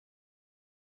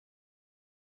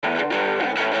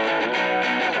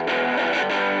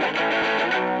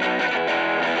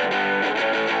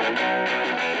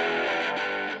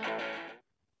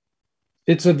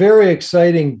It's a very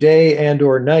exciting day and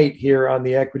or night here on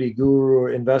the Equity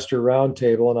Guru Investor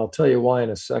Roundtable, and I'll tell you why in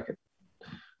a second.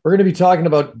 We're going to be talking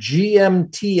about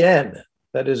GMTN,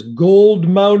 that is Gold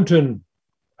Mountain.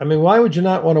 I mean, why would you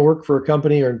not want to work for a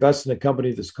company or invest in a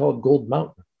company that's called Gold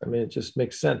Mountain? I mean, it just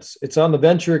makes sense. It's on the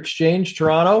Venture Exchange,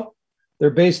 Toronto. They're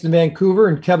based in Vancouver,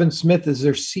 and Kevin Smith is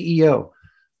their CEO.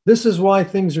 This is why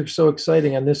things are so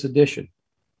exciting on this edition,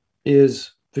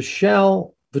 is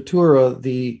Vishal Vatura,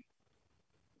 the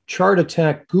chart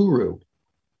attack guru,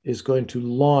 is going to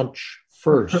launch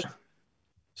first.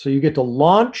 So you get to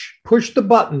launch, push the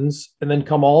buttons, and then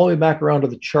come all the way back around to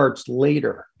the charts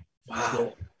later.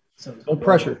 Wow. No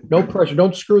pressure. No pressure.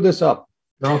 Don't screw this up.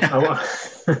 No,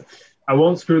 I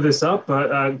won't screw this up,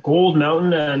 but Gold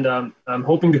Mountain, and I'm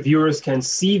hoping the viewers can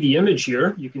see the image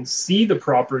here. You can see the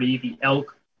property, the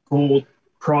Elk Gold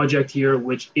project here,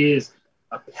 which is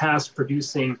a past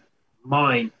producing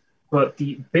mine. But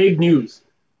the big news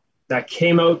that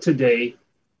came out today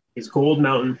is Gold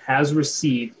Mountain has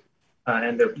received,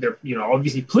 and they're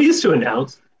obviously pleased to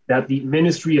announce that the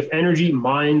Ministry of Energy,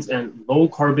 Mines, and Low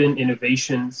Carbon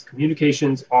Innovations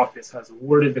Communications Office has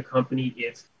awarded the company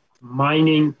its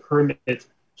mining permit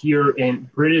here in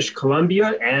British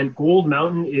Columbia, and Gold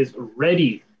Mountain is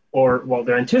ready, or well,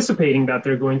 they're anticipating that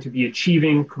they're going to be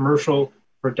achieving commercial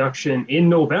production in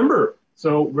November.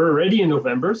 So we're already in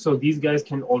November, so these guys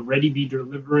can already be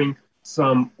delivering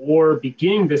some ore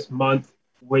beginning this month,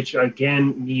 which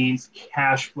again means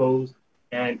cash flows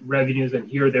and revenues. And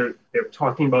here they're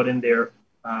talking about in their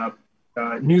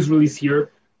news release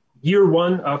here, year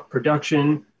one of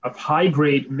production of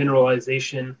high-grade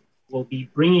mineralization will be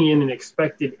bringing in an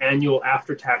expected annual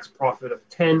after-tax profit of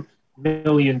 $10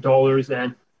 million.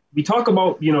 And we talk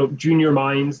about, junior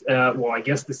mines. Well, I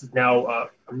guess this is now a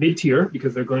mid-tier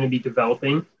because they're going to be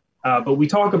developing. But we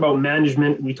talk about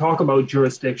management, we talk about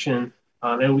jurisdiction,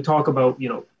 and we talk about,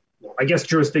 I guess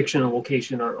jurisdiction and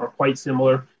location are quite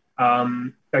similar.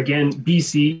 Again,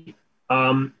 BC,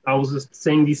 I was just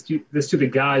saying this to the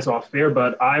guys off air,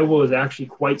 but I was actually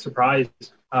quite surprised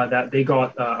that they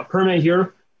got a permit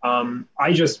here.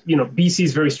 BC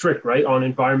is very strict, right, on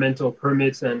environmental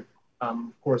permits, and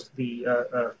of course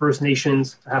the First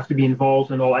Nations have to be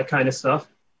involved and all that kind of stuff,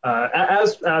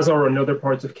 as are in other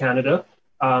parts of Canada.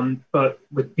 But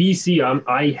with BC,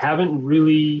 I can't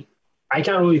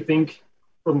really think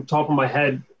from the top of my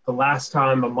head the last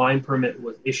time a mine permit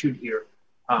was issued here.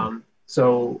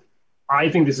 So I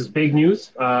think this is big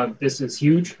news. This is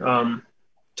huge.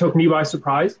 Took me by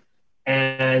surprise.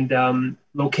 And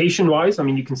location-wise, I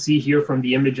mean, you can see here from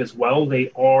the image as well,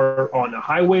 they are on a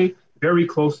highway very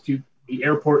close to the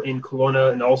airport in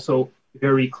Kelowna and also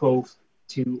very close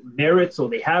to Merritt. So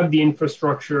they have the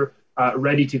infrastructure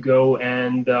ready to go,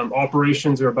 and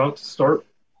operations are about to start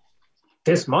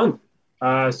this month.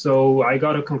 So I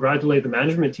got to congratulate the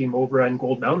management team over at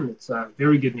Gold Mountain. It's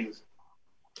very good news.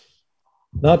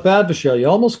 Not bad, Vishal. You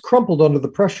almost crumpled under the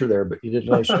pressure there, but you did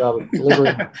a nice job of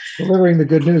delivering the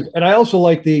good news. And I also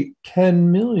like the $10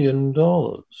 million.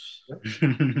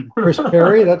 Chris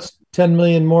Perry, that's $10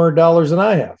 million more dollars than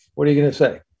I have. What are you going to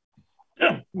say?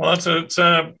 Yeah, well, it's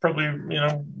probably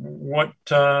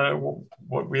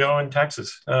what we owe in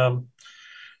taxes. Gold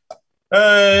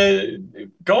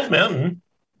Mountain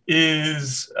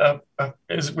is,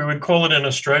 as we would call it in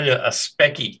Australia, a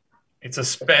specky. It's a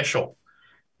special.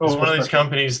 It's one of these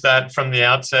companies that from the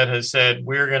outset has said,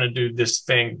 we're going to do this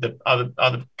thing that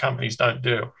other companies don't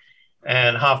do.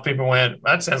 And half people went,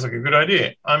 that sounds like a good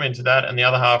idea. I'm into that. And the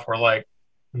other half were like,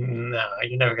 no,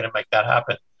 you're never going to make that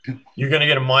happen. You're going to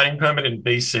get a mining permit in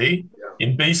BC. Yeah.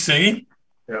 In BC,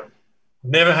 yeah.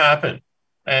 Never happened.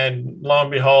 And lo and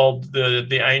behold,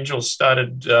 the angels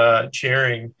started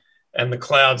cheering and the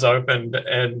clouds opened,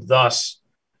 and thus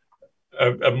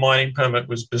a mining permit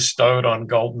was bestowed on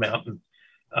Gold Mountain.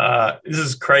 This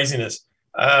is craziness.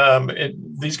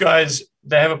 These guys,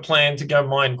 they have a plan to go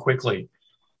mine quickly.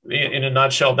 In a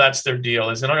nutshell, that's their deal.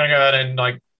 Is they're not going to go out and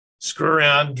screw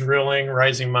around drilling,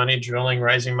 raising money,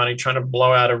 trying to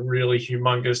blow out a really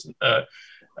humongous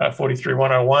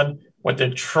 43-101. What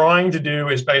they're trying to do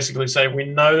is basically say, we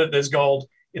know that there's gold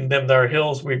in them there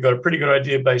hills. We've got a pretty good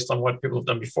idea based on what people have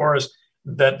done before us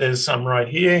that there's some right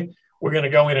here. We're going to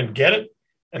go in and get it,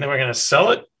 and then we're going to sell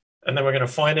it, and then we're going to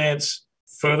finance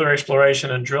further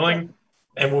exploration and drilling,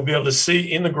 and we'll be able to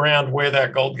see in the ground where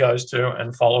that gold goes to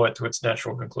and follow it to its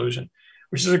natural conclusion,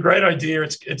 which is a great idea.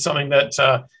 It's something that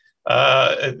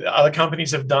other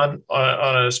companies have done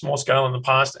on a small scale in the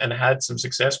past and had some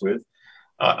success with.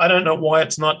 I don't know why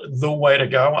it's not the way to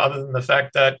go, other than the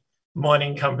fact that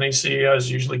mining company CEOs,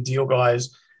 usually deal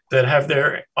guys that have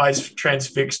their eyes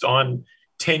transfixed on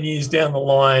 10 years down the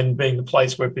line being the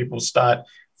place where people start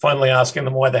finally asking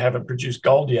them why they haven't produced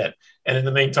gold yet. And in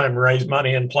the meantime, raise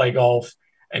money and play golf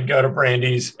and go to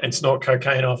Brandy's and snort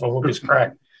cocaine off a hooker's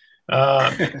crack.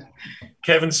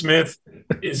 Kevin Smith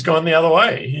is gone the other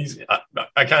way.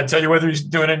 I can't tell you whether he's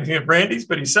doing anything at Brandy's,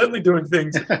 but he's certainly doing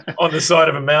things on the side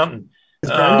of a mountain. Is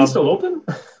Brandy still open?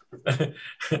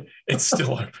 It's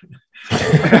still open.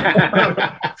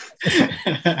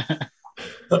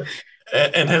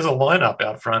 And has a lineup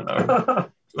out front, though.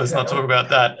 Let's not talk about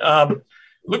that.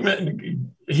 Look,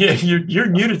 man, yeah, you're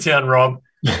new to town, Rob.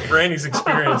 Brandy's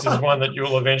experience is one that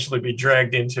you'll eventually be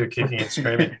dragged into kicking and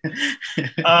screaming.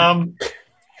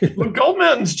 Look, Gold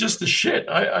Mountain's just the shit.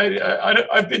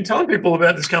 I've been telling people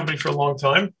about this company for a long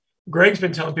time. Greg's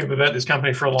been telling people about this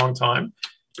company for a long time.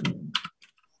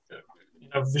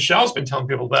 Vishal's been telling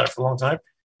people about it for a long time.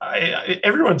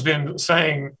 Everyone's been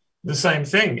saying the same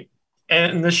thing.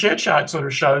 And the share chart sort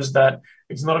of shows that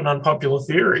it's not an unpopular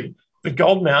theory. The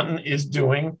Gold Mountain is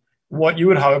doing what you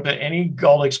would hope that any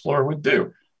gold explorer would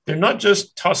do. They're not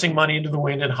just tossing money into the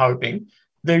wind and hoping.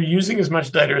 They're using as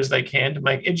much data as they can to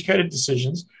make educated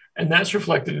decisions, and that's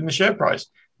reflected in the share price.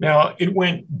 Now, it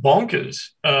went bonkers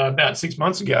about 6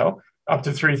 months ago, up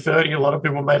to 330. A lot of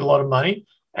people made a lot of money,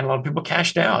 and a lot of people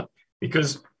cashed out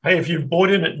because, hey, if you've bought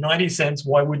in at 90 cents,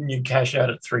 why wouldn't you cash out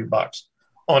at $3?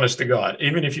 Honest to God,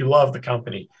 even if you love the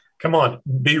company. Come on,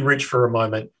 be rich for a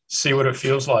moment, see what it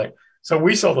feels like. So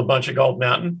we sold a bunch of Gold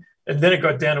Mountain, and then it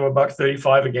got down to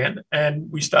 $1.35 again,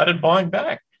 and we started buying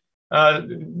back.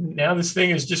 Now this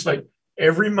thing is just like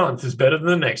every month is better than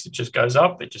the next. It just goes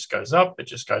up. It just goes up. It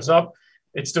just goes up.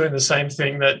 It's doing the same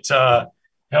thing that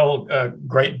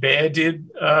Great Bear did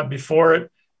before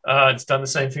it. It's done the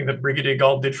same thing that Brigadier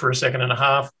Gold did for a second and a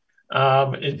half.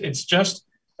 It's just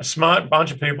a smart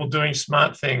bunch of people doing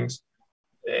smart things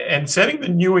and setting the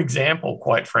new example,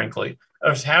 quite frankly,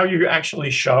 of how you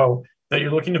actually show that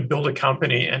you're looking to build a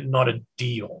company and not a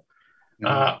deal.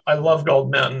 I love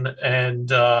Gold Mountain,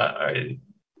 and I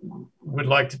would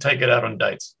like to take it out on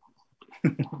dates.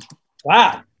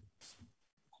 Wow.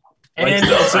 And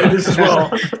I'll say this as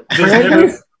well.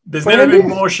 There's never been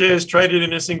more shares traded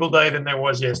in a single day than there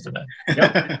was yesterday.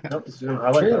 Yep. I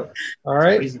like that. All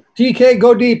right. TK,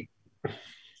 go deep.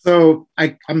 So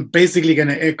I'm basically going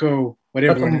to echo what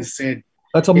everyone has said.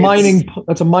 That's a mining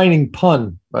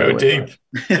pun. Go deep.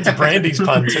 It's a Brandy's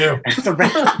pun too.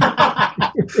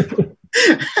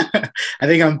 I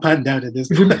think I'm punned out at this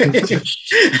point.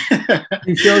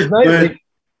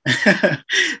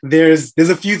 There's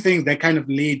a few things that kind of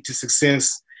lead to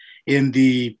success in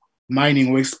the mining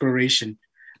or exploration,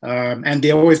 and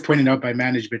they're always pointed out by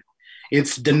management.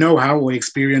 It's the know-how or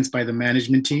experience by the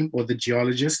management team or the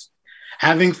geologist,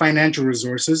 having financial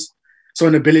resources, so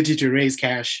an ability to raise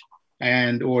cash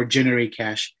and or generate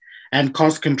cash, and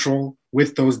cost control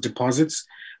with those deposits.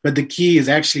 But the key is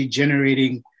actually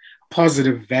generating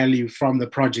positive value from the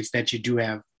projects that you do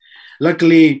have.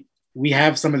 Luckily, we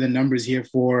have some of the numbers here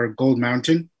for Gold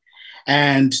Mountain,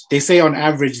 and they say on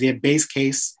average their base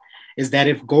case is that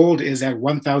if gold is at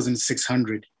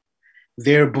 1,600,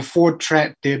 their before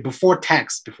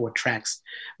tax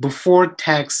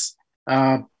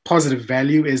positive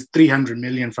value is 300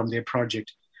 million from their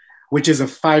project, which is a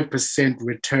 5%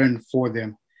 return for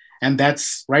them. And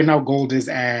that's right now gold is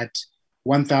at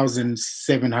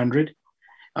 1,700.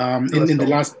 In the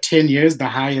last 10 years, the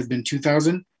high has been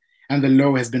 2,000 and the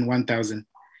low has been 1,000.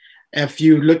 If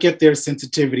you look at their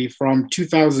sensitivity from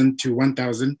 2,000 to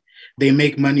 1,000, they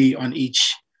make money on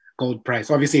each gold price.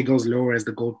 Obviously, it goes lower as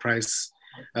the gold price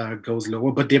goes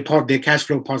lower, but they're cash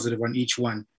flow positive on each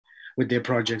one with their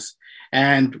projects.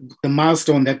 And the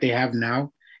milestone that they have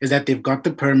now is that they've got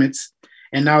the permits,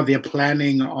 and now they're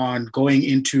planning on going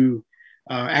into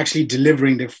actually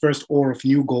delivering their first ore of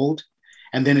new gold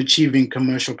and then achieving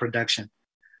commercial production.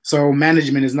 So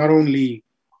management is not only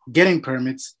getting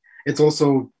permits, it's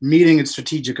also meeting its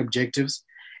strategic objectives.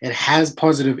 It has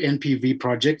positive NPV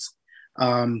projects.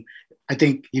 I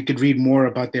think you could read more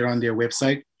about on their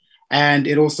website. And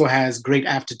it also has great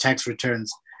after-tax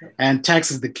returns. And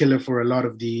tax is the killer for a lot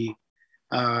of the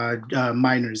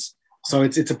miners. So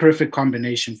it's a perfect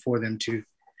combination for them to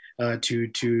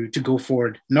go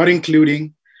forward, not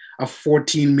including a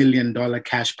 $14 million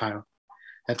cash pile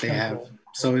that they have.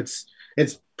 So it's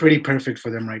pretty perfect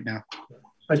for them right now.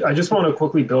 I just want to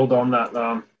quickly build on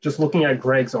that. Just looking at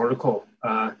Greg's article,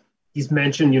 he's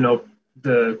mentioned,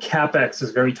 the CapEx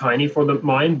is very tiny for the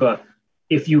mine, but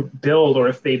if you build or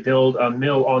if they build a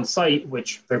mill on site,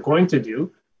 which they're going to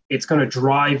do, it's going to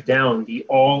drive down the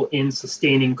all-in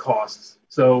sustaining costs.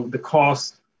 So the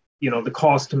cost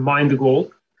to mine the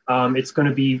gold it's going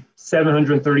to be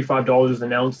 $735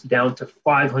 an ounce down to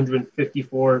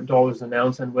 $554 an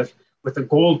ounce. And with the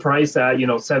gold price at,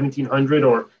 1,700,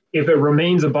 or if it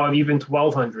remains above even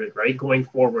 1,200, right, going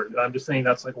forward, I'm just saying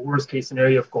that's like a worst case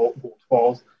scenario if gold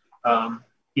falls.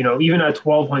 Even at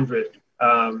 1,200,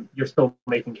 you're still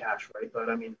making cash, right? But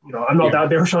I mean, I'm not that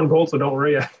bearish on gold, so don't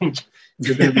worry. I think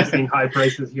you're going to be seeing high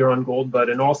prices here on gold, but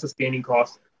an all sustaining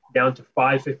cost down to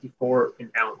 $554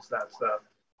 an ounce.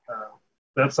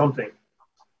 That's something.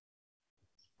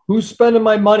 Who's spending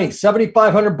my money?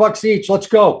 $7,500 each. Let's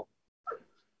go.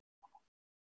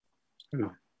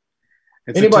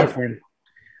 It's Anybody? a tough one.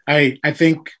 I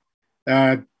think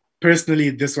personally,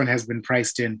 this one has been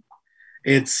priced in.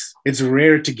 It's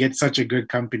rare to get such a good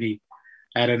company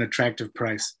at an attractive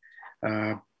price.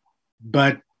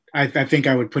 But I think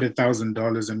I would put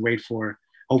 $1,000 and wait for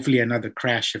hopefully another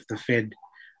crash if the Fed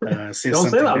says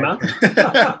Don't something. say that, man.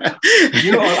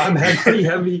 I'm pretty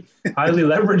heavy, highly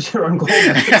leveraged here on gold.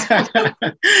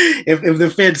 if the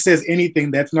Fed says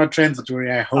anything that's not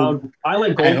transitory, I hope. I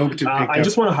like gold. I hope to pick I up.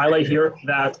 just want to highlight here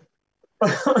that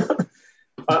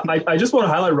I just want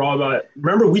to highlight, Rob.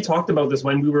 Remember, we talked about this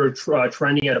when we were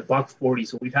trending at $1.40.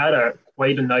 So we've had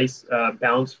quite a nice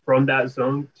bounce from that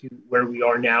zone to where we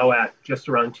are now at just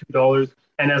around $2.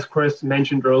 And as Chris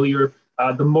mentioned earlier,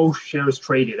 the most shares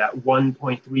traded at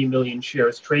 1.3 million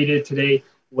shares traded today,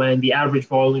 when the average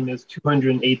volume is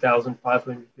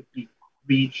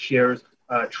 208,553 shares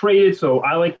traded. So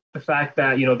I like the fact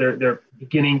that they're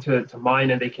beginning to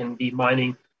mine, and they can be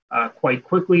mining quite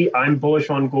quickly. I'm bullish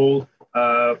on gold.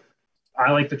 I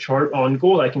like the chart on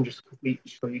gold. I can just quickly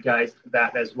show you guys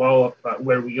that as well,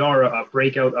 where we are, a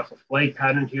breakout of a flag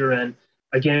pattern here. And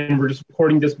again, we're just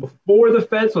recording this before the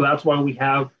Fed, so that's why we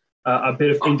have a bit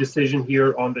of indecision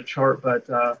here on the chart. But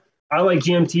I like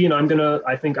GMT, and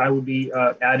I think I would be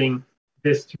adding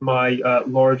this to my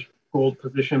large gold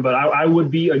position. But I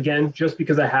would be, again, just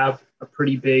because I have a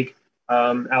pretty big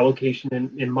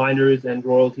allocation in miners and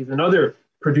royalties and other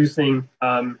producing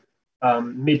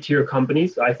mid-tier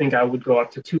companies, I think I would go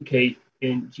up to 2K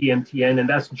in GMTN, and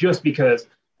that's just because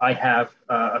I have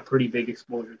a pretty big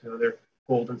exposure to other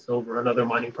gold and silver and other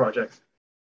mining projects.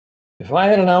 If I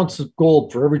had an ounce of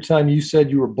gold for every time you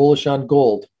said you were bullish on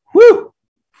gold, whoo,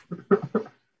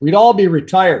 we'd all be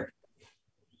retired.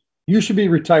 You should be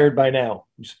retired by now.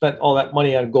 You spent all that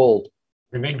money on gold.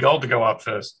 We need gold to go up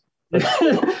first.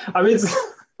 I mean,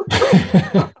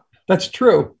 that's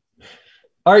true.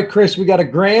 All right, Chris, we got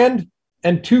 $1,000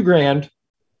 and $2,000.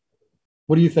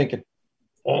 What are you thinking?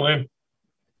 All in.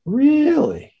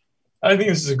 Really? I think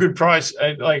this is a good price.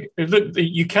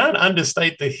 You can't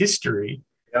understate the history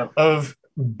of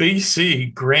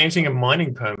BC granting a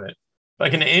mining permit,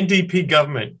 like an NDP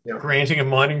government granting a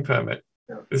mining permit.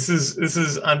 Yeah. This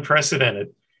is unprecedented.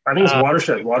 I think it's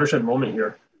watershed moment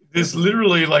here. There's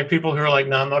literally like people who are like,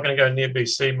 no, I'm not going to go near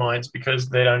BC mines because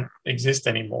they don't exist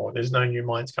anymore. There's no new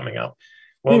mines coming up.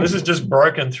 Well, this is just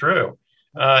broken through.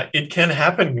 It can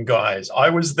happen, guys.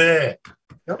 I was there.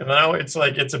 Yep.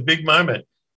 It's a big moment.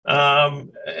 And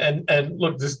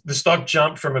look, the stock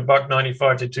jumped from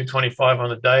 $1.95 to $2.25 on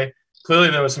the day. Clearly,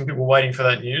 there were some people waiting for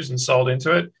that news and sold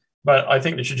into it. But I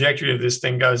think the trajectory of this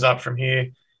thing goes up from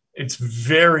here. It's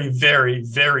very, very,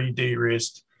 very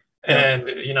de-risked. Yeah.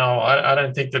 And I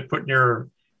don't think that putting your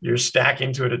stack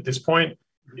into it at this point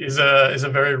is a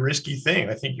very risky thing.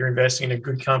 I think you're investing in a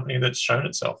good company that's shown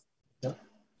itself.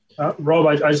 Rob,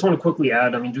 I just want to quickly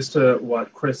add, just to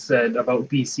what Chris said about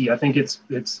BC, I think it's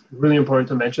really important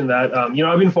to mention that,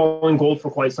 I've been following gold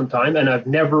for quite some time, and I've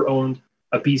never owned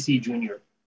a BC junior.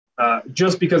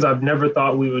 Just because I've never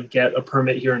thought we would get a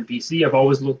permit here in BC. I've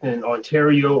always looked in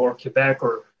Ontario or Quebec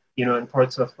or, in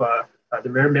parts of the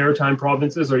maritime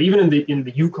provinces or even in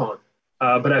the Yukon.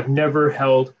 But I've never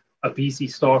held a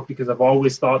BC stock because I've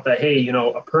always thought that, hey,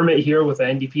 a permit here with the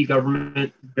NDP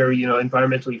government, very,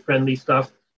 environmentally friendly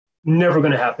stuff, never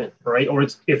going to happen, right? Or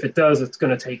if it does, it's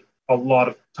going to take a lot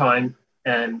of time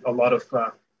and a lot of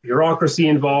bureaucracy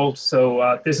involved.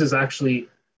 So this is actually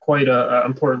quite an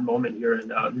important moment here.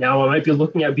 And now I might be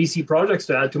looking at BC projects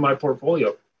to add to my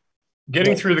portfolio.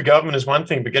 Getting through the government is one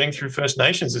thing, but getting through First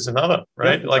Nations is another,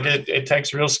 right? Yeah. Like it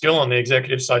takes real skill on the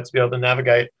executive side to be able to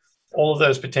navigate all of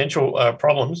those potential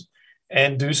problems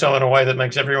and do so in a way that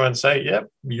makes everyone say, yep,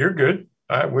 you're good.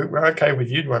 All right, we're okay with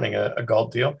you running a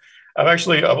gold deal.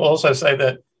 I'll also say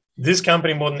that this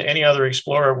company, more than any other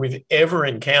explorer we've ever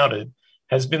encountered,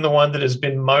 has been the one that has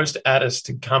been most at us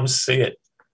to come see it,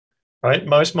 right?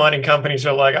 Most mining companies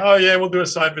are like, oh, yeah, we'll do a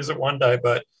site visit one day,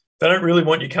 but they don't really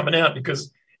want you coming out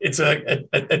because it's a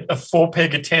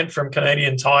four-pegger tent from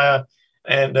Canadian Tire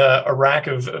and a rack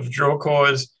of drill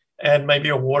cores and maybe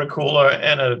a water cooler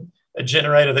and a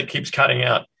generator that keeps cutting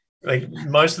out. Like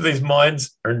most of these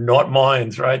mines are not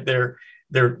mines, right? They're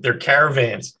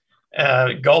caravans.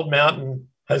 Gold Mountain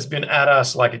has been at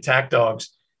us like attack dogs.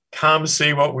 Come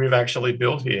see what we've actually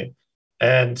built here.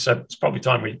 And so it's probably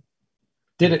time we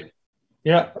did it.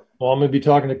 Yeah. Well, I'm going to be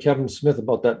talking to Kevin Smith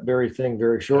about that very thing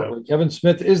very shortly. Yeah. Kevin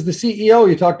Smith is the CEO.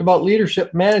 You talked about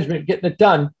leadership, management, getting it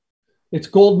done. It's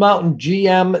Gold Mountain,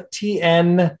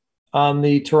 GMTN, on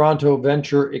the Toronto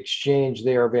Venture Exchange.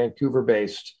 They are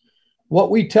Vancouver-based.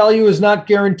 What we tell you is not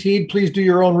guaranteed. Please do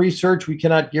your own research. We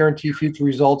cannot guarantee future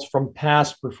results from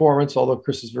past performance, although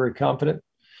Chris is very confident.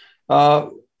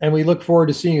 And we look forward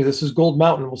to seeing you. This is Gold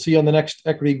Mountain. We'll see you on the next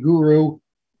Equity Guru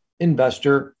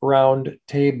Investor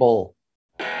Roundtable.